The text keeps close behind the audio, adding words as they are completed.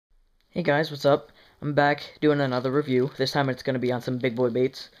Hey guys, what's up? I'm back doing another review. This time it's going to be on some big boy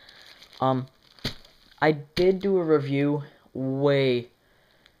baits. Um, I did do a review way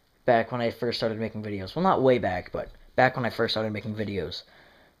back when I first started making videos. Well, not way back, but back when I first started making videos.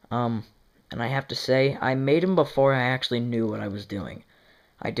 Um, and I have to say, I made them before I actually knew what I was doing.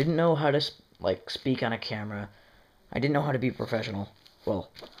 I didn't know how to, speak on a camera. I didn't know how to be professional. Well,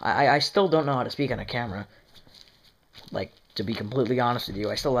 I still don't know how to speak on a camera. Like, to be completely honest with you,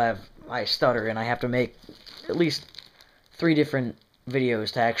 I stutter and I have to make at least 3 different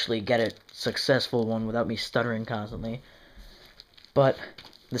videos to actually get a successful one without me stuttering constantly. But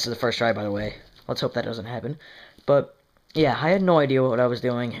this is the first try, by the way. Let's hope that doesn't happen. But yeah, I had no idea what I was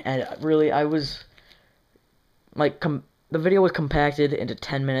doing, and really, I was like, the video was compacted into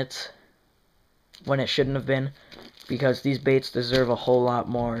 10 minutes when it shouldn't have been, because these baits deserve a whole lot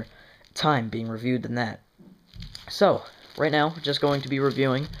more time being reviewed than that. So, right now, we're just going to be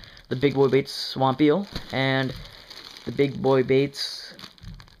reviewing the Big Boy Baits Swamp Eel and the Big Boy Baits.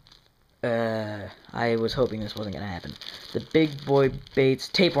 I was hoping this wasn't going to happen. The Big Boy Baits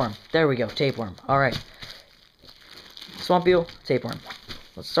Tapeworm. There we go, Tapeworm. Alright. Swamp Eel, Tapeworm.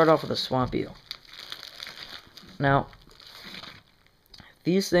 Let's start off with a Swamp Eel. Now,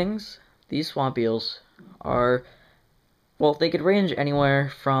 these Swamp Eels, are, well, they could range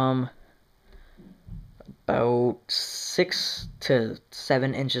anywhere from about 6 to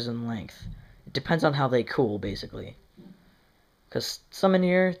 7 inches in length. It depends on how they cool, basically. Because some in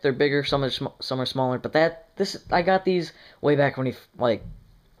here, they're bigger, some are smaller. But I got these way back when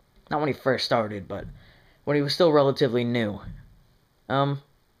not when he first started, but when he was still relatively new.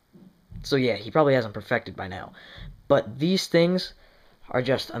 So yeah, he probably hasn't perfected by now. But these things are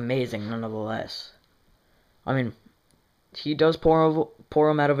just amazing, nonetheless. I mean, he does pour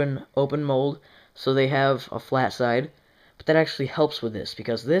them out of an open mold, so they have a flat side. But that actually helps with this,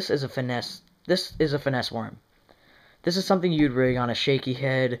 because this is a finesse worm. This is something you'd rig on a shaky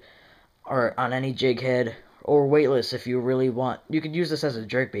head, or on any jig head, or weightless if you really want. You could use this as a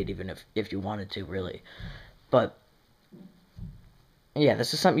jerkbait even if you wanted to, really. But yeah,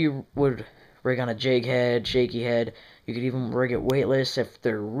 this is something you would rig on a jig head, shaky head. You could even rig it weightless if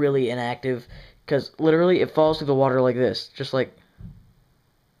they're really inactive, because literally it falls through the water like this, just like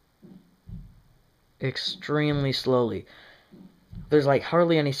extremely slowly. There's like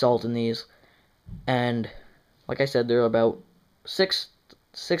hardly any salt in these, and like I said, they're about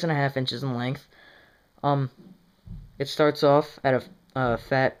 6.5 inches in length. It starts off at a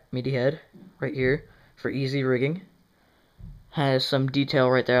fat, meaty head right here for easy rigging. Has some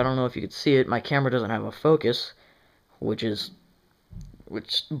detail right there. I don't know if you could see it. My camera doesn't have a focus, which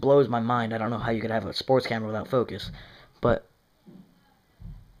blows my mind. I don't know how you could have a sports camera without focus. But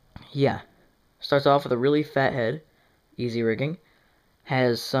yeah, starts off with a really fat head, easy rigging.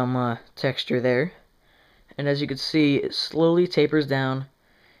 Has some texture there, and as you can see, it slowly tapers down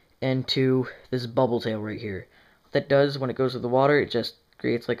into this bubble tail right here. What that does when it goes to the water, it just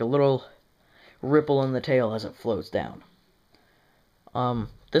creates like a little ripple in the tail as it floats down.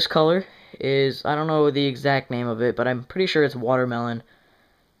 This color is, I don't know the exact name of it, but I'm pretty sure it's watermelon.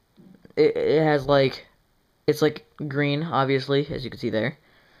 It has like, it's like green, obviously, as you can see there,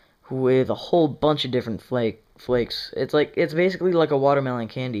 with a whole bunch of different flakes. It's basically like a watermelon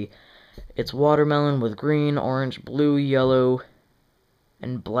candy. It's watermelon with green, orange, blue, yellow,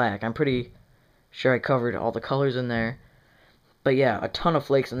 and black. I'm pretty sure I covered all the colors in there. But yeah, a ton of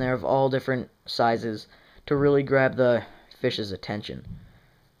flakes in there of all different sizes to really grab the fish's attention.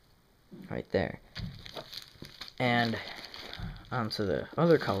 Right there. And onto the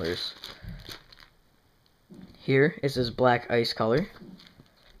other colors. Here is this black ice color.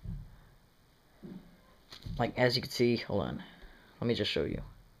 Like, as you can see, hold on. Let me just show you.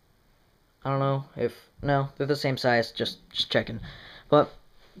 I don't know if, no, they're the same size, just checking. But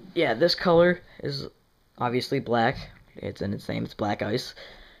yeah, this color is obviously black. It's in its name, it's black ice.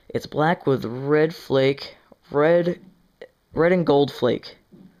 It's black with red flake, red and gold flake.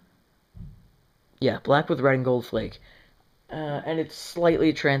 Yeah, black with red and gold flake. And it's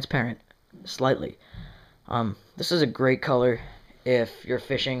slightly transparent. Slightly. This is a great color if you're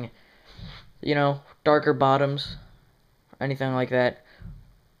fishing, you know, darker bottoms, or anything like that.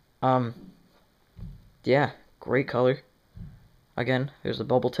 Yeah, great color. Again, there's the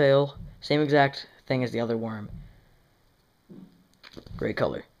bubble tail. Same exact thing as the other worm. Great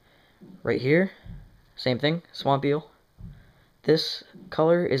color. Right here, same thing, swamp eel. This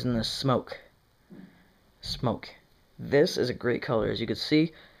color is in the smoke. Smoke. This is a great color. As you can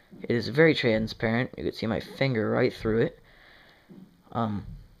see, it is very transparent. You can see my finger right through it.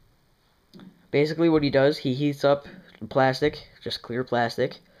 Basically what he does, he heats up plastic, just clear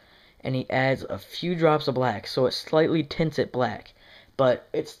plastic, and he adds a few drops of black, so it slightly tints it black, but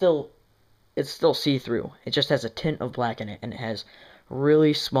it's still see-through. It just has a tint of black in it, and it has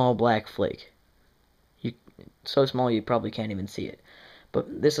really small black flake. So small you probably can't even see it.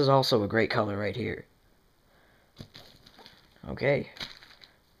 But this is also a great color right here. Okay.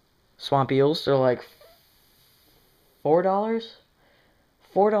 Swamp eels, they're like $4?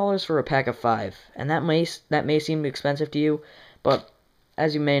 $4 for a pack of 5. And that may seem expensive to you, but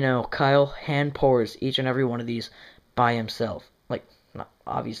as you may know, Kyle hand pours each and every one of these by himself. Like, not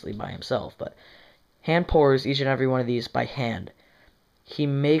obviously by himself, but hand pours each and every one of these by hand. He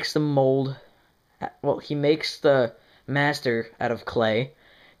makes the mold, well, he makes the master out of clay,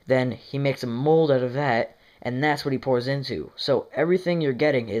 then he makes a mold out of that, and that's what he pours into. So everything you're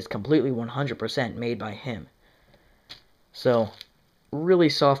getting is completely 100% made by him. So, really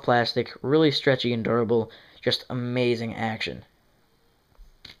soft plastic, really stretchy and durable, just amazing action.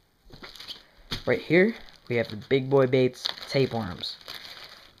 Right here, we have the Big Boy Baits Tapeworms.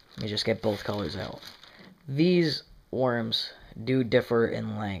 Let me just get both colors out. These worms do differ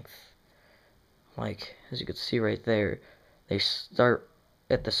in length. Like, as you can see right there, they start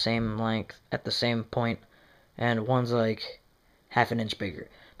at the same length, at the same point, and one's like half an inch bigger.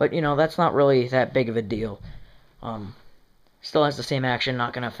 But, you know, that's not really that big of a deal. Still has the same action,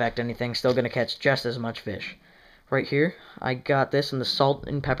 not going to affect anything, still going to catch just as much fish. Right here, I got this in the salt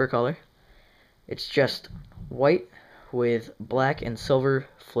and pepper color. It's just white with black and silver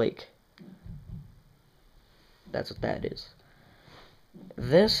flake. That's what that is.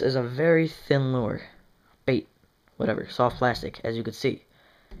 This is a very thin lure. Bait. Whatever. Soft plastic, as you can see.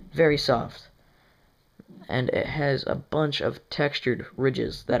 Very soft. And it has a bunch of textured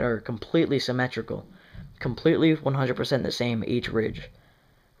ridges that are completely symmetrical. Completely 100% the same each ridge.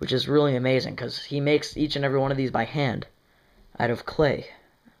 Which is really amazing, because he makes each and every one of these by hand. Out of clay.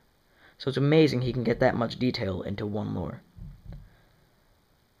 So it's amazing he can get that much detail into one lure.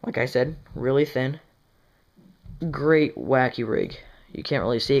 Like I said, really thin. Great wacky rig. You can't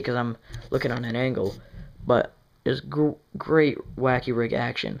really see it because I'm looking on an angle, but it's great wacky rig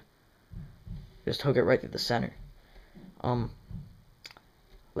action. Just hook it right through the center.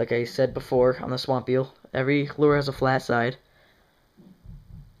 Like I said before on the swamp eel, every lure has a flat side.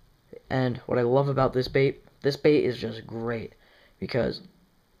 And what I love about this bait is just great because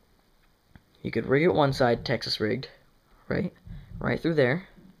you could rig it one side, Texas rigged, right through there.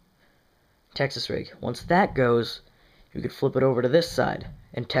 Texas rig. Once that goes, you could flip it over to this side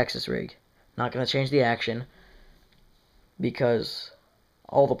and Texas rig. Not going to change the action because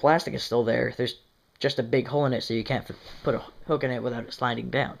all the plastic is still there. There's just a big hole in it, so you can't put a hook in it without it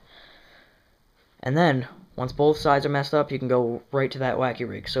sliding down. And then, once both sides are messed up, you can go right to that wacky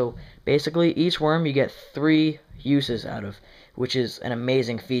rig. So basically, each worm you get 3 uses out of, which is an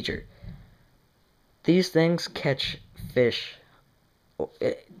amazing feature. These things catch fish.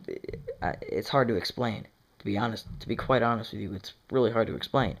 It's hard to explain, to be honest. To be quite honest with you, it's really hard to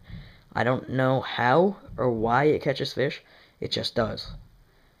explain. I don't know how or why it catches fish. It just does.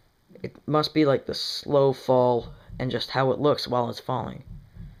 It must be like the slow fall and just how it looks while it's falling.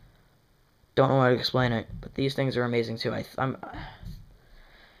 Don't know how to explain it, but these things are amazing too.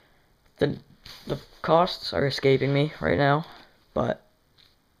 The costs are escaping me right now, but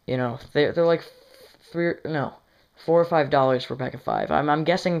you know they're like $4 or $5 for a pack of 5. I'm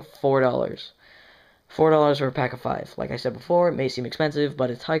guessing $4. $4 for a pack of 5. Like I said before, it may seem expensive,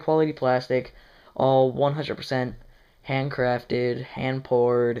 but it's high quality plastic, all 100% handcrafted, hand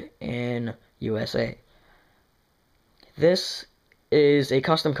poured in USA. This is a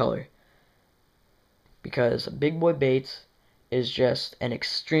custom color because Big Boy Baits is just an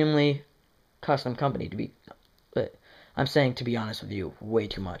extremely custom company to be. I'm saying, to be honest with you, way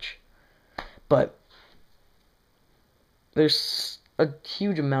too much. But there's a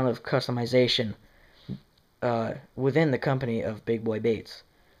huge amount of customization within the company of Big Boy Baits.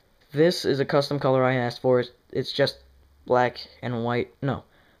 This is a custom color I asked for. It's just black and white. No,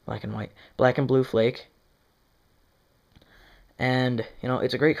 black and white. Black and blue flake. And, you know,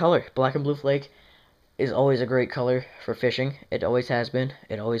 it's a great color. Black and blue flake is always a great color for fishing. It always has been.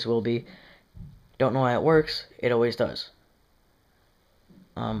 It always will be. Don't know how it works. It always does.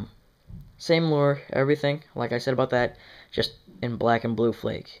 Same lure, everything, like I said about that, just in black and blue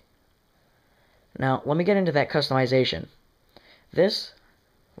flake. Now, let me get into that customization. This,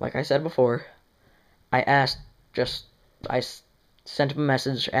 like I said before, I sent him a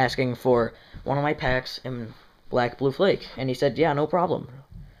message asking for one of my packs in black blue flake, and he said, yeah, no problem.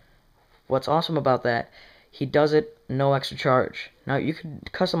 What's awesome about that, he does it no extra charge. Now, you can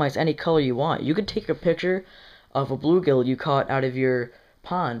customize any color you want. You could take a picture of a bluegill you caught out of your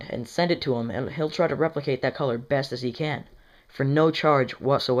pond and send it to him, and he'll try to replicate that color best as he can for no charge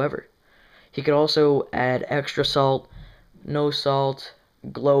whatsoever. He could also add extra salt, no salt,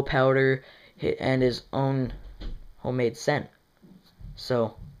 glow powder, and his own homemade scent.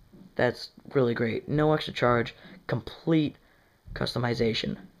 So that's really great. No extra charge, complete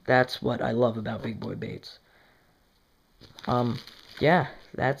customization. That's what I love about Big Boy Baits. Yeah,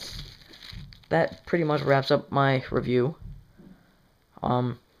 that pretty much wraps up my review.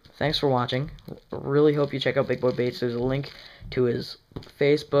 Thanks for watching. Really hope you check out Big Boy Baits. There's a link to his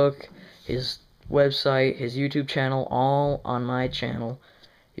Facebook, his website, his YouTube channel, all on my channel.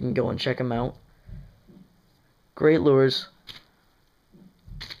 You can go and check him out. Great lures.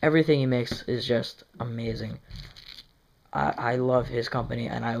 Everything he makes is just amazing. I love his company,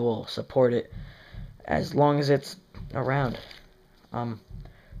 and I will support it as long as it's around.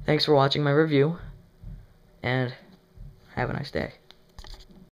 Thanks for watching my review, and have a nice day.